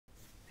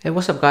Hey,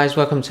 what's up guys,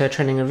 welcome to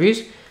Trending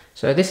Reviews.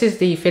 So this is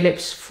the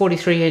Philips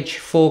 43-inch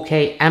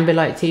 4K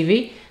Ambilight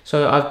TV.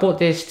 So I've bought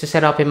this to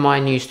set up in my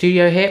new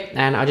studio here,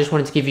 and I just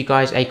wanted to give you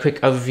guys a quick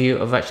overview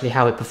of actually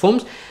how it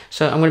performs.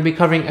 So I'm going to be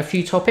covering a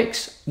few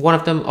topics. One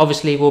of them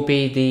obviously will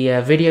be the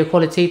video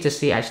quality, to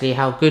see actually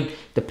how good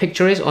the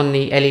picture is on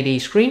the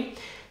LED screen.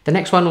 The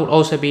next one will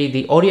also be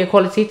the audio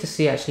quality, to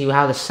see actually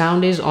how the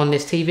sound is on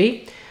this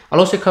TV. I'll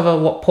also cover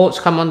what ports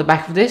come on the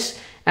back of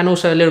this, and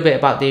also a little bit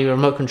about the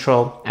remote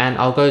control, and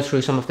I'll go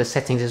through some of the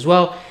settings as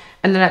well.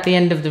 And then at the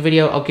end of the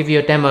video, I'll give you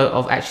a demo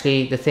of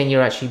actually the thing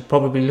you're actually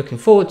probably looking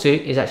forward to,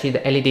 is actually the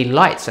LED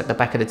lights at the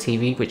back of the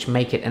TV, which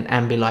make it an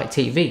Ambilight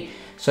TV.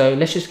 So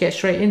let's just get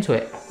straight into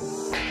it.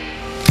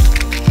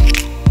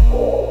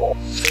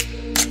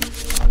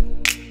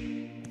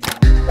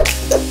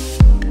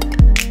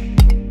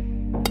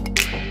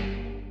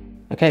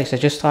 Okay, so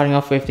just starting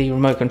off with the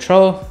remote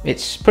control.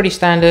 It's pretty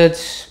standard.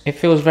 It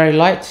feels very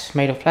light,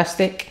 made of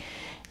plastic.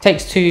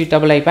 Takes two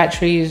AA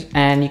batteries,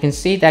 and you can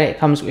see that it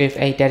comes with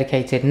a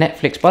dedicated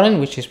Netflix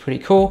button, which is pretty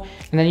cool.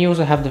 And then you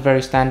also have the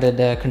very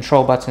standard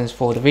control buttons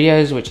for the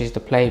videos, which is the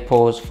play,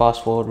 pause,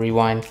 fast forward,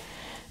 rewind.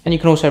 And you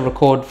can also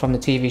record from the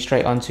TV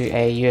straight onto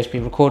a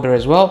USB recorder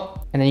as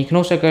well. And then you can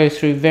also go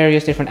through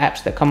various different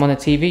apps that come on the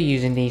TV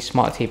using the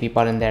smart TV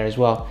button there as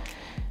well.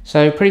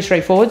 So pretty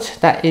straightforward.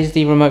 That is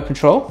the remote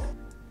control.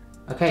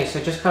 Okay, so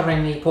just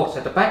covering the ports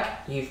at the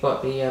back, you've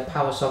got the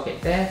power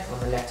socket there on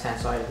the left hand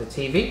side of the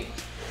TV.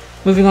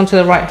 Moving on to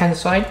the right hand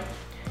side,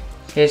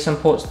 here's some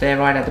ports there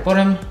right at the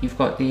bottom. You've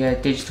got the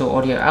digital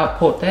audio out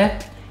port there.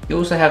 You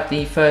also have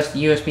the first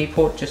USB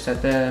port just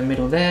at the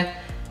middle there,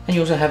 and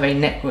you also have a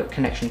network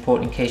connection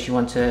port in case you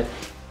want to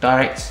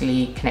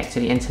directly connect to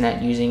the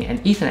internet using an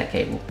Ethernet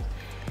cable.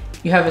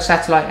 You have a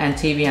satellite and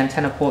TV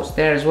antenna ports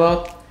there as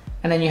well,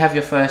 and then you have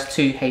your first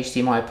two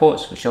HDMI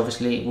ports, which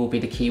obviously will be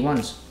the key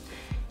ones.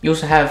 You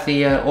also have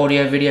the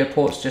audio video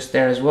ports just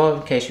there as well,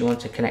 in case you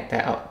want to connect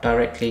that up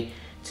directly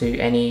to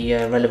any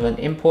relevant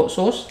import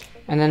source.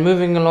 And then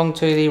moving along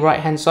to the right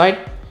hand side,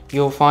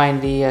 you'll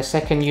find the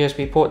second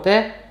USB port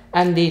there,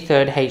 and the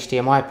third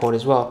HDMI port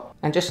as well.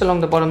 And just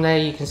along the bottom there,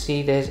 you can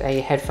see there's a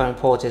headphone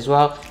port as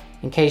well,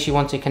 in case you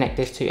want to connect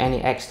this to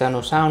any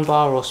external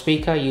soundbar or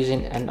speaker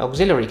using an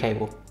auxiliary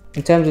cable.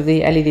 In terms of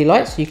the LED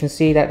lights, you can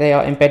see that they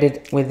are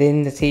embedded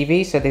within the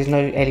TV, so there's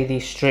no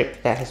LED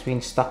strip that has been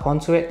stuck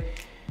onto it.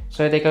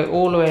 So they go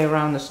all the way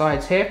around the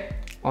sides here,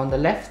 on the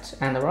left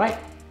and the right,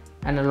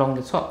 and along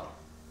the top.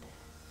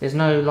 There's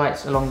no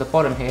lights along the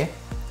bottom here,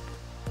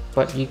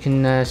 but you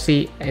can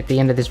see at the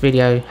end of this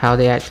video how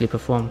they actually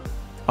perform.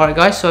 Alright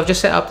guys, so I've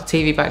just set up the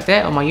TV back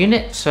there on my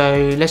unit,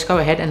 so let's go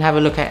ahead and have a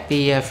look at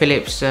the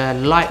Philips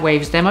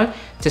Lightwaves demo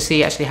to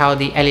see actually how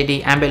the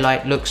LED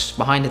Ambilight looks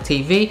behind the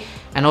TV.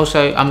 And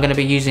also I'm going to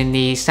be using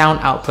the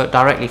sound output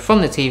directly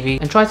from the TV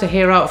and try to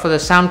hear out for the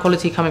sound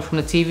quality coming from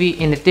the TV,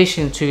 in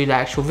addition to the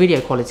actual video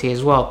quality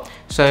as well.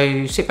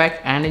 So sit back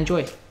and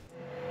enjoy.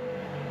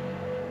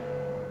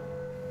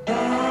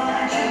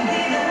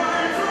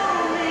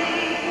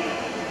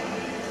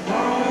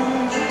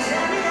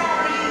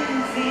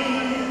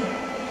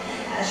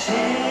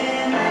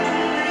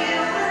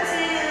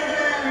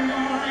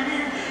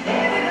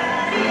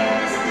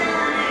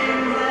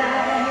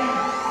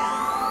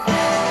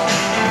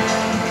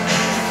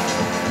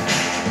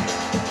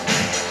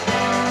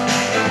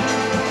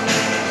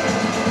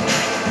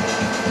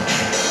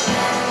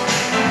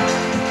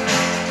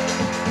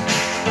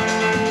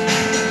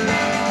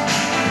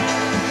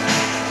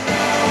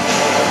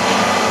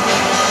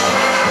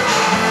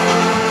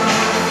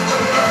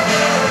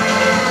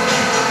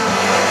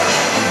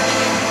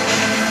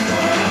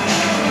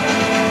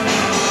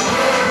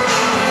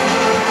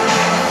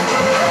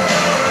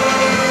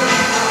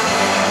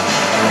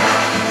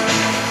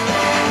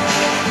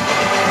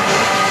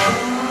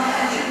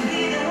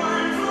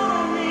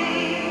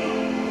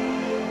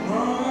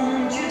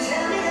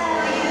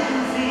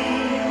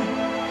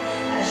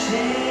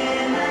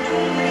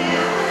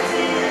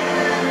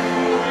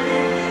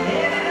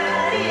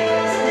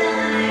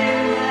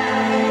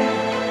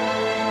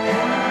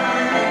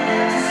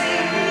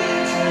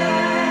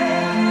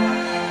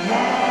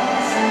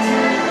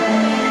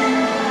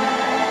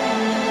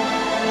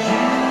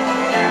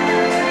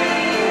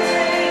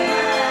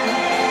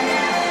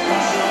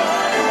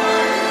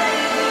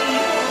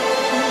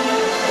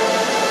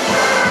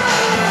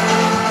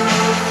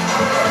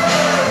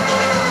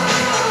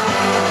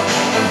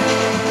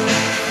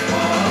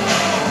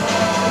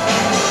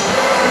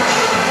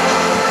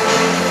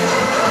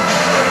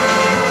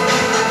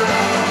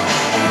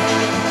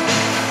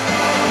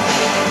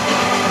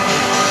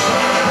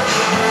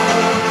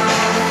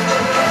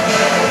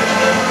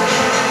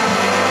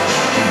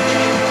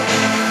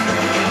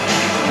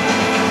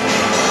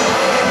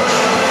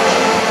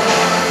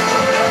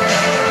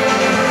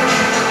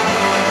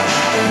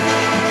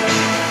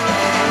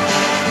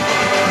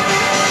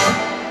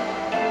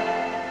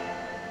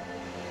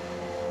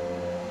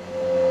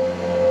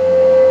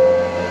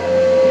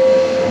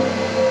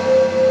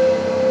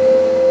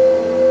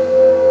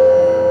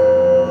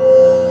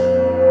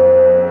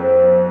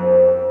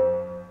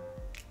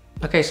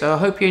 Okay, so I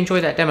hope you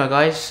enjoyed that demo,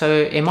 guys.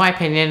 So in my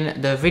opinion,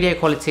 the video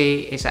quality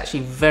is actually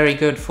very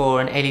good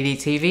for an LED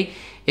TV.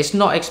 It's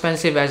not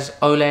expensive as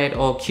OLED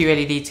or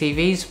QLED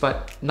TVs,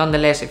 but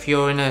nonetheless, if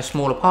you're in a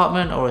small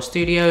apartment or a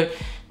studio,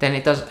 then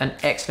it does an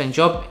excellent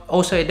job.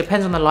 Also, it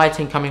depends on the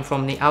lighting coming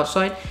from the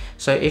outside.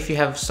 So if you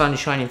have sun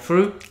shining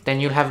through,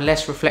 then you'll have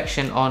less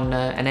reflection on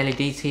an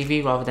LED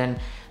TV rather than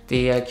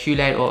the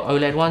QLED or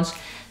OLED ones.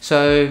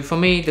 So for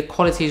me, the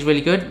quality is really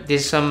good.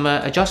 There's some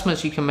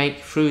adjustments you can make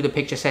through the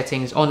picture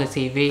settings on the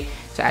TV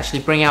to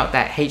actually bring out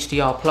that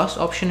HDR plus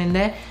option in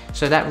there.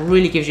 So that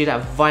really gives you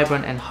that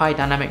vibrant and high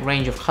dynamic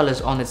range of colors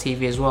on the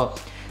TV as well.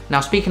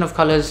 Now, speaking of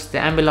colors, the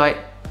Ambilight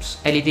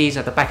LEDs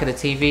at the back of the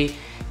TV,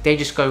 they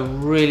just go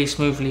really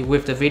smoothly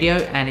with the video,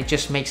 and it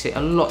just makes it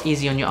a lot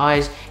easier on your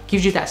eyes.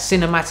 Gives you that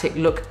cinematic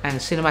look and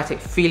cinematic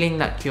feeling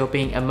that you're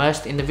being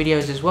immersed in the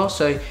videos as well.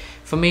 So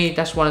for me,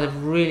 that's one of the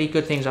really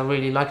good things I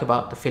really like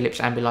about the Philips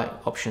Ambilight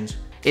options.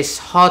 It's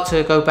hard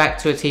to go back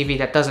to a TV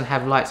that doesn't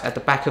have lights at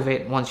the back of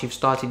it once you've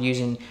started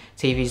using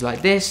TVs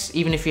like this.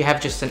 Even if you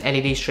have just an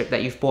LED strip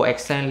that you've bought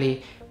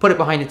externally, put it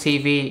behind the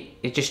TV,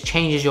 it just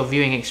changes your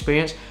viewing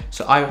experience.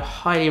 So I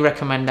highly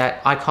recommend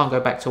that. I can't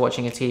go back to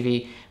watching a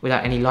TV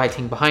without any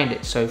lighting behind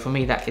it. So for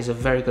me, that is a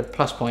very good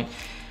plus point.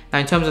 Now,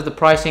 in terms of the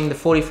pricing, the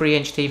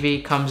 43-inch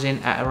TV comes in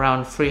at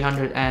around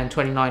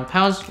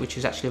 £329, which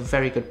is actually a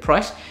very good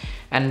price.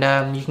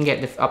 And you can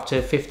get the up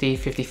to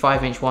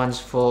 55-inch ones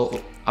for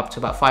up to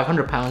about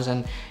 £500.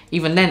 And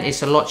even then,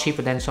 it's a lot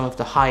cheaper than some of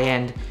the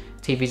high-end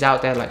TVs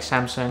out there like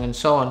Samsung and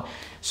so on.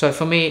 So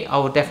for me, I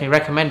would definitely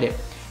recommend it.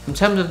 In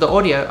terms of the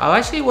audio, I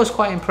actually was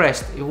quite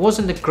impressed. It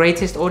wasn't the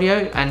greatest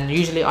audio, and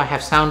usually I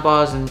have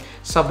soundbars and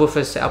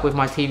subwoofers set up with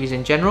my TVs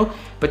in general,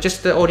 but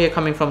just the audio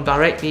coming from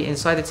directly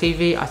inside the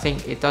TV, I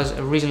think it does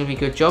a reasonably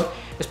good job,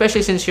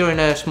 especially since you're in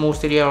a small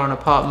studio or an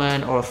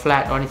apartment or a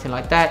flat or anything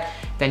like that.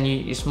 Then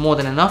it's more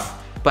than enough.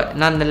 But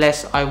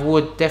nonetheless, I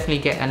would definitely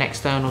get an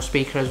external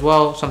speaker as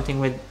well, something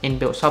with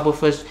inbuilt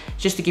subwoofers,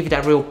 just to give you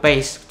that real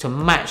bass to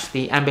match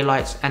the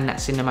Ambilights and that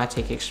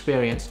cinematic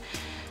experience.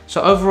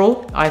 So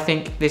overall, I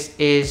think this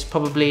is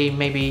probably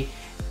maybe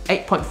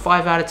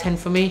 8.5 out of 10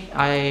 for me.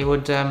 I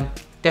would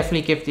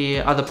definitely give the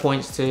other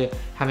points to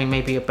having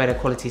maybe a better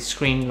quality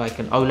screen like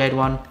an OLED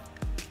one,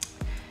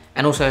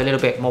 and also a little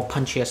bit more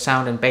punchier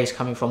sound and bass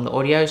coming from the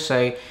audio.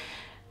 So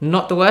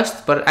not the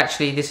worst, but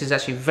actually this is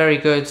actually very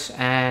good,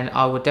 and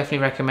I would definitely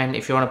recommend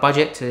if you're on a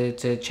budget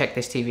to check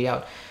this TV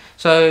out.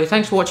 So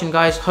thanks for watching,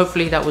 guys.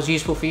 Hopefully that was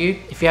useful for you.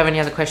 If you have any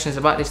other questions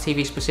about this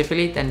TV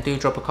specifically, then do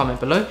drop a comment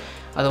below.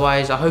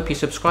 Otherwise, I hope you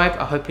subscribe,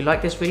 I hope you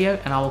like this video,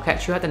 and I will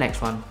catch you at the next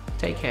one.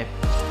 Take care.